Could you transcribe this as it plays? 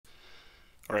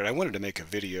Alright, I wanted to make a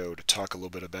video to talk a little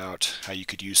bit about how you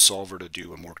could use Solver to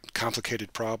do a more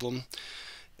complicated problem,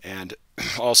 and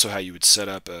also how you would set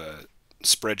up a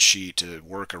spreadsheet to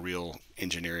work a real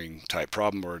engineering type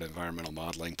problem or an environmental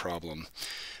modeling problem.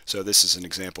 So this is an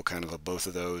example kind of both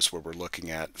of those where we're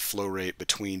looking at flow rate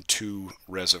between two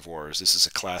reservoirs. This is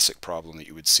a classic problem that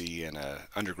you would see in a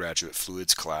undergraduate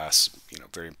fluids class,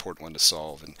 very important one to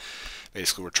solve. And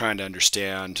basically we're trying to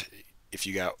understand if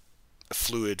you got a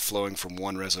fluid flowing from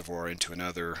one reservoir into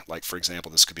another, like for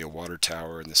example this could be a water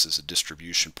tower and this is a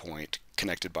distribution point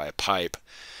connected by a pipe.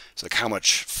 So like how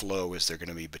much flow is there going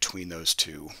to be between those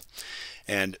two?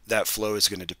 And that flow is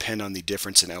going to depend on the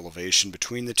difference in elevation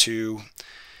between the two.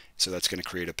 So that's going to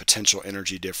create a potential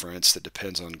energy difference that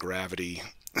depends on gravity.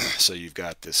 So you've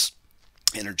got this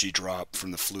energy drop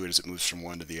from the fluid as it moves from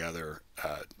one to the other,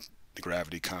 the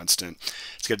gravity constant.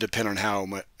 It's going to depend on how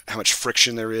much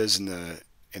friction there is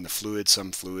in the fluid.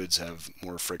 Some fluids have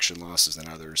more friction losses than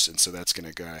others, and so that's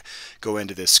going to go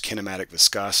into this kinematic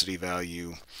viscosity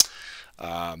value.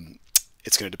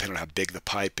 It's going to depend on how big the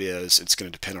pipe is. It's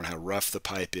going to depend on how rough the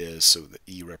pipe is, so the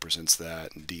E represents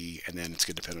that, and D, and then it's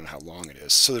going to depend on how long it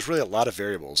is. So there's really a lot of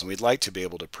variables, and we'd like to be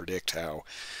able to predict how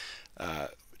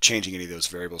changing any of those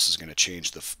variables is going to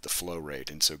change the flow rate,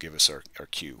 and so give us our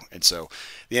Q. And so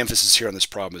the emphasis here on this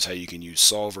problem is how you can use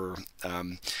Solver.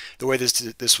 The way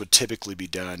this would typically be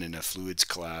done in a fluids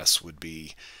class would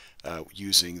be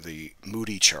using the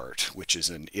Moody chart, which is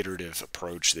an iterative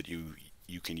approach that you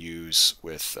can use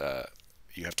with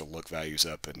you have to look values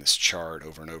up in this chart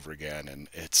over and over again, and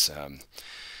it's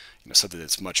something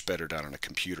that's much better done on a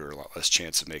computer, a lot less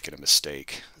chance of making a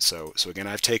mistake. So again,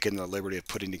 I've taken the liberty of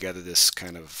putting together this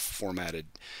kind of formatted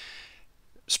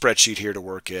spreadsheet here to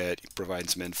work it, provide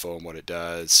some info on what it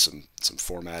does, some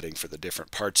formatting for the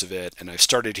different parts of it, and I've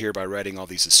started here by writing all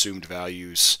these assumed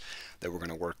values that we're going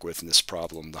to work with in this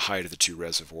problem: the height of the two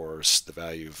reservoirs, the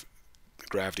value of the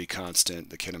gravity constant,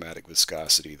 the kinematic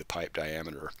viscosity, the pipe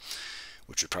diameter,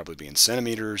 which would probably be in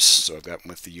centimeters. So I've got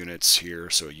with the units here,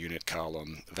 so a unit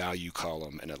column, value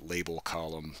column, and a label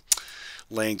column,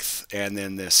 length, and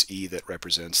then this E that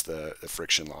represents the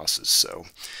friction losses. So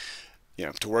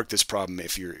to work this problem,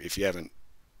 if you haven't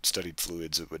studied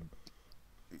fluids, it would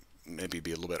maybe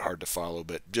be a little bit hard to follow,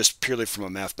 but just purely from a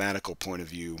mathematical point of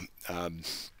view,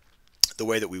 the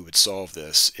way that we would solve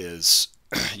this is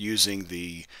using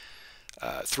the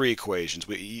three equations.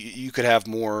 You could have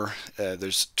more.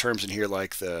 There's terms in here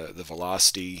like the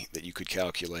velocity that you could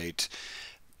calculate.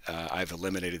 I've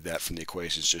eliminated that from the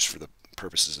equations just for the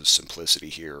purposes of simplicity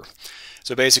here.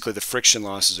 So basically the friction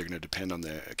losses are going to depend on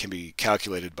can be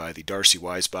calculated by the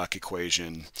Darcy-Weisbach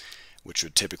equation, which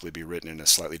would typically be written in a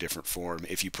slightly different form.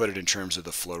 If you put it in terms of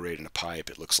the flow rate in a pipe,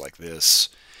 it looks like this.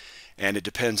 And it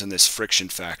depends on this friction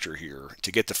factor here.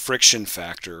 To get the friction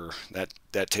factor,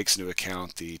 that takes into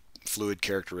account the fluid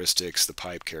characteristics, the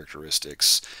pipe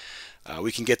characteristics.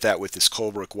 We can get that with this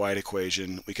Colebrook-White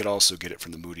equation. We could also get it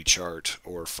from the Moody chart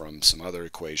or from some other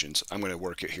equations. I'm going to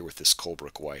work it here with this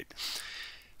Colebrook-White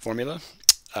formula.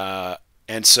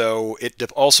 And so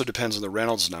it also depends on the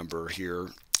Reynolds number here,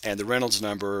 and the Reynolds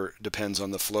number depends on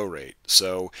the flow rate.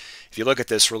 So if you look at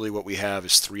this, really what we have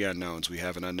is three unknowns. We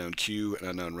have an unknown Q, an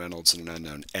unknown Reynolds, and an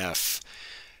unknown F.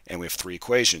 And we have three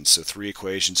equations. So three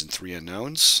equations and three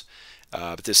unknowns.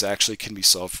 But this actually can be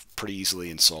solved pretty easily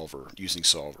in Solver, using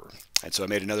Solver. And so I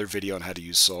made another video on how to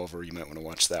use Solver. You might want to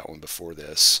watch that one before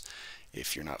this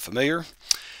if you're not familiar.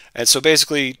 And so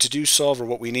basically to do Solver,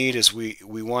 what we need is we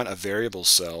want a variable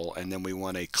cell, and then we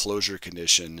want a closure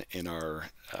condition in our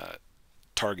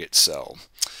target cell.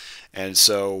 And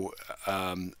so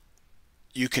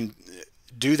you can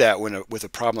do that with a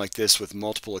problem like this with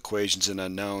multiple equations and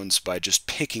unknowns by just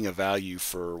picking a value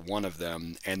for one of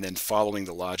them and then following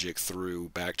the logic through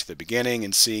back to the beginning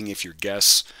and seeing if your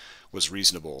guess was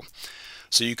reasonable.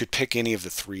 So you could pick any of the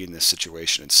three in this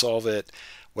situation and solve it.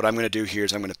 What I'm going to do here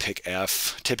is I'm going to pick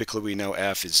F. Typically we know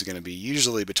F is going to be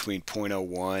usually between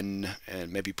 0.01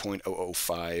 and maybe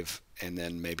 0.005 and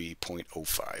then maybe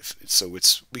 0.05. So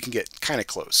we can get kind of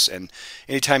close. And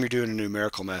anytime you're doing a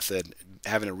numerical method,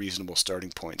 having a reasonable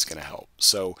starting point is going to help.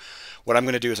 So what I'm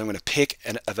going to do is I'm going to pick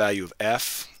a value of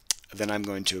F. Then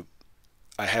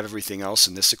I have everything else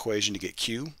in this equation to get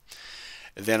Q.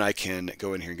 Then I can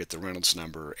go in here and get the Reynolds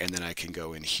number, and then I can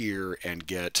go in here and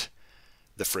get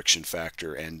the friction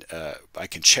factor, and I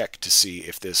can check to see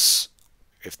if those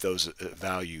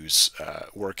values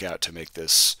work out to make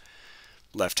this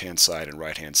left-hand side and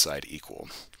right-hand side equal.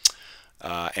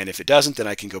 And if it doesn't, then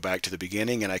I can go back to the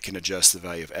beginning and I can adjust the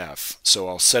value of F. So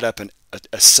I'll set up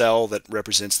a cell that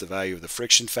represents the value of the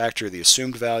friction factor, the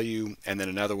assumed value, and then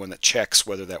another one that checks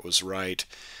whether that was right,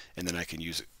 and then I can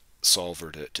use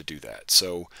Solver to do that.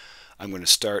 So I'm going to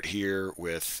start here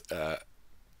with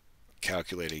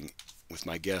calculating with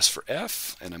my guess for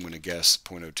F, and I'm going to guess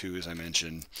 0.02 as I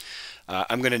mentioned.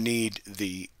 I'm going to need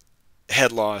the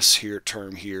head loss here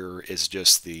term here is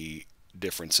just the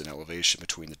difference in elevation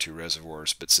between the two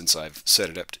reservoirs, but since I've set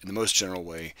it up in the most general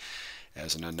way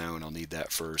as an unknown, I'll need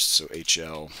that first. So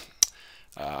HL,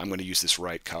 I'm going to use this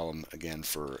right column again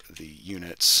for the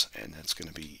units, and that's going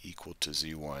to be equal to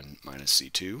Z1 minus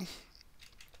Z2.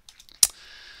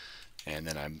 And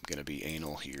then I'm going to be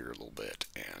anal here a little bit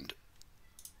and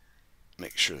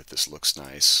make sure that this looks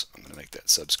nice. I'm going to make that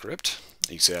subscript.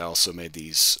 You can see I also made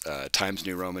these Times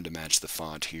New Roman to match the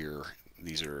font here.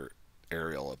 These are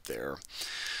Arial up there.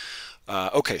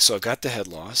 Okay, so I've got the head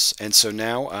loss, and so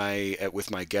now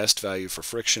with my guessed value for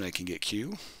friction, I can get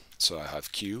Q. So I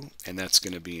have Q, and that's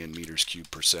going to be in meters cubed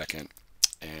per second,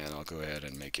 and I'll go ahead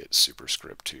and make it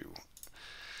superscript 2.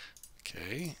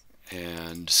 Okay,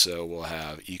 and so we'll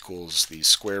have equals the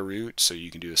square root, so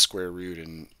you can do a square root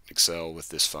in Excel with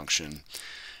this function.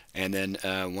 And then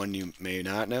one you may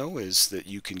not know is that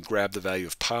you can grab the value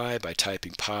of pi by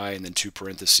typing pi and then 2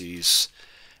 parentheses.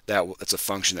 That's a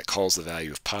function that calls the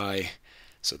value of pi,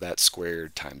 so that's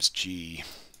squared times g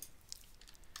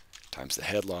times the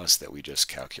head loss that we just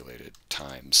calculated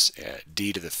times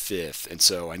d to the 5th. And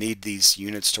so I need these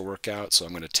units to work out, so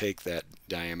I'm going to take that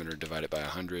diameter, divide it by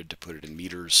 100 to put it in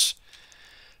meters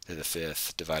to the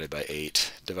 5th, divided by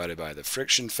 8, divided by the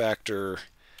friction factor,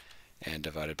 and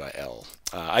divided by L.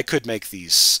 I could make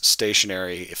these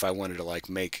stationary if I wanted to like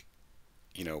make,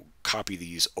 copy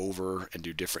these over and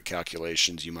do different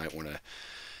calculations. You might want to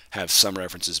have some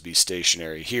references be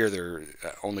stationary. Here they're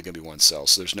only going to be one cell,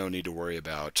 so there's no need to worry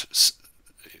about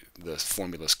the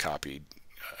formulas copied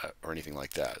or anything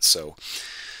like that. So,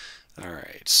 all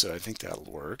right, so I think that'll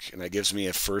work, and that gives me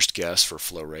a first guess for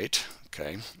flow rate.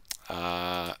 Okay,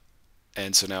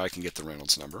 and so now I can get the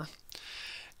Reynolds number.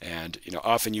 And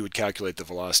often you would calculate the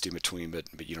velocity in between,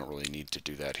 but you don't really need to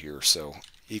do that here. So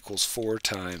equals 4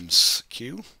 times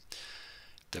Q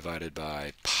divided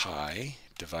by pi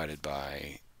divided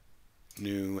by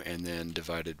nu, and then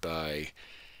divided by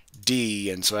d.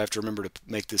 And so I have to remember to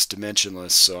make this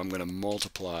dimensionless, so I'm going to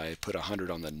multiply, put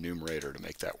 100 on the numerator to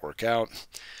make that work out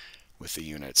with the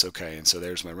units. Okay, and so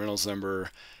there's my Reynolds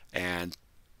number, and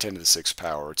 10 to the 6th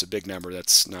power. It's a big number.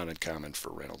 That's not uncommon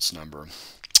for Reynolds number.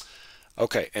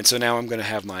 Okay, and so now I'm going to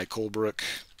have my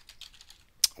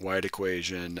Colebrook-White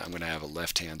equation. I'm going to have a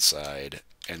left-hand side,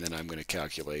 and then I'm going to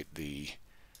calculate the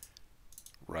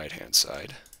right-hand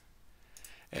side.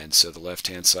 And so the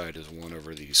left-hand side is 1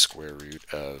 over the square root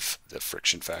of the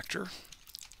friction factor.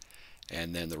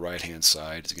 And then the right-hand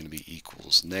side is going to be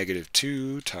equals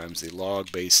 -2 times the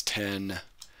log base 10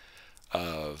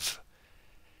 of,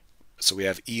 so we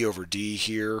have E over D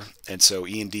here, and so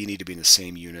E and D need to be in the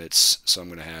same units, so I'm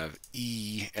going to have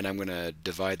E, and I'm going to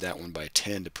divide that one by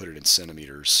 10 to put it in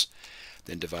centimeters,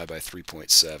 then divide by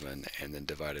 3.7, and then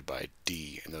divided by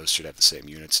D, and those should have the same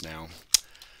units now,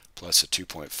 plus a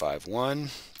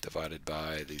 2.51 divided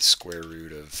by the square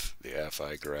root of the F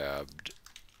I grabbed,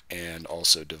 and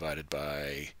also divided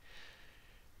by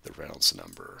the Reynolds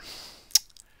number.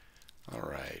 All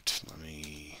right, let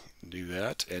me do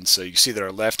that. And so you see that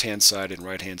our left-hand side and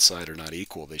right-hand side are not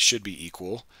equal. They should be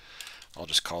equal. I'll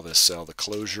just call this cell the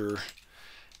closure.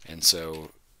 And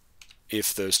so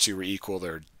if those two were equal,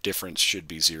 their difference should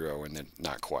be 0, and then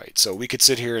not quite. So we could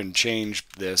sit here and change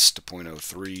this to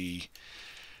 0.03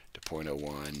 to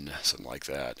 0.01, something like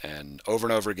that, and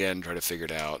over again try to figure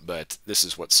it out. But this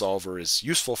is what Solver is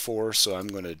useful for, so I'm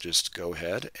going to just go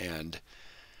ahead and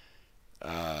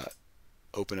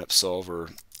open up Solver,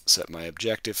 set my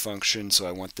objective function. So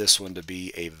I want this one to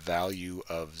be a value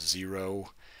of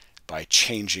 0 by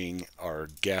changing our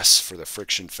guess for the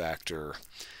friction factor,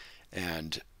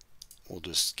 and we'll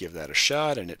just give that a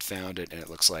shot, and it found it, and it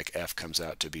looks like F comes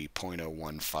out to be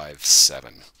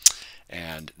 0.0157,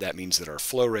 and that means that our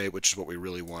flow rate, which is what we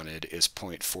really wanted, is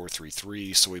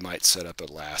 0.433. So we might set up a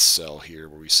last cell here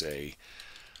where we say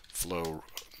flow,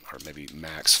 or maybe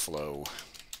max flow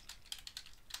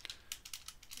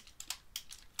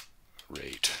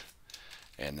rate,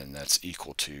 and then that's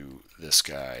equal to this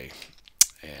guy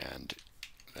and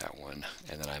that one,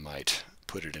 and then I might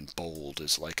put it in bold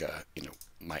as like a,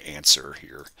 my answer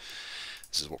here.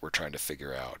 This is what we're trying to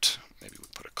figure out. Maybe we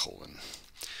put a colon.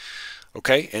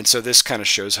 Okay, and so this kind of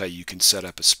shows how you can set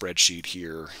up a spreadsheet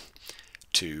here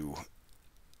to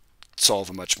solve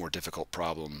a much more difficult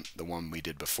problem, the one we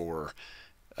did before,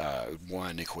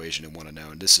 one equation and one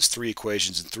unknown. This is 3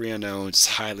 equations and 3 unknowns.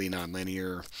 It's highly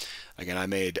nonlinear. Again, I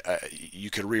made,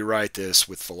 you could rewrite this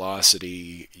with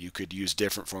velocity. You could use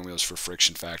different formulas for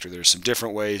friction factor. There's some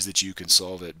different ways that you can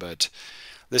solve it, but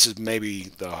this is maybe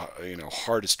the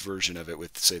hardest version of it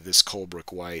with, say, this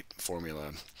Colebrook-White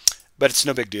formula. But it's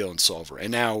no big deal in Solver.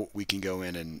 And now we can go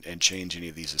in and change any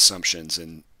of these assumptions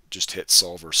and just hit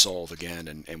solve or solve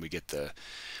again, and we get the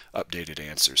updated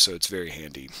answer. So it's very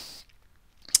handy.